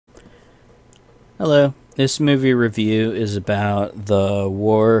Hello, this movie review is about the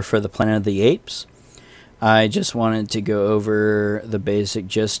War for the Planet of the Apes. I just wanted to go over the basic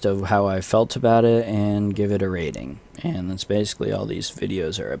gist of how I felt about it and give it a rating. And that's basically all these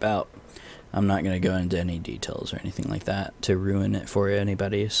videos are about. I'm not going to go into any details or anything like that to ruin it for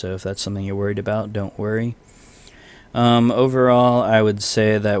anybody, so if that's something you're worried about, don't worry. Overall, I would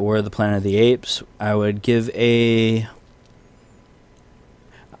say that War of the Planet of the Apes, I would give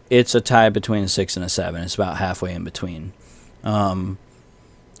it's a tie between a 6 and a 7. It's about halfway in between. I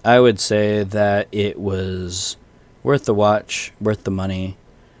would say that it was worth the watch, worth the money,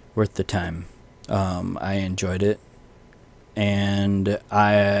 worth the time. I enjoyed it. And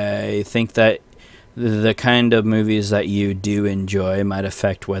I think that the kind of movies that you do enjoy might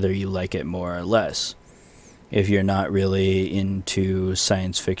affect whether you like it more or less. If you're not really into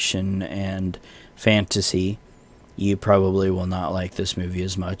science fiction and fantasy, you probably will not like this movie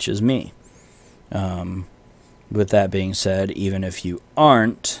as much as me. With that being said, even if you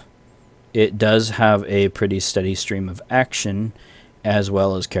aren't, it does have a pretty steady stream of action as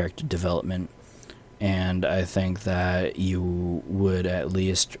well as character development. And I think that you would at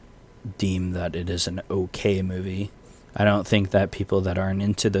least deem that it is an okay movie. I don't think that people that aren't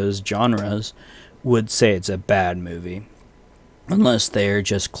into those genres would say it's a bad movie, unless they're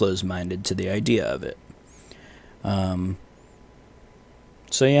just closed-minded to the idea of it.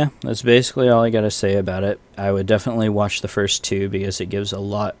 So yeah, that's basically all I gotta say about it. I would definitely watch the first two because it gives a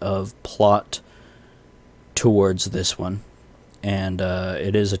lot of plot towards this one. And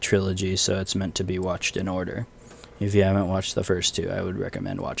it is a trilogy, so it's meant to be watched in order. If you haven't watched the first two, I would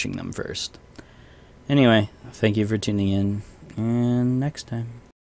recommend watching them first. Anyway, thank you for tuning in, and next time.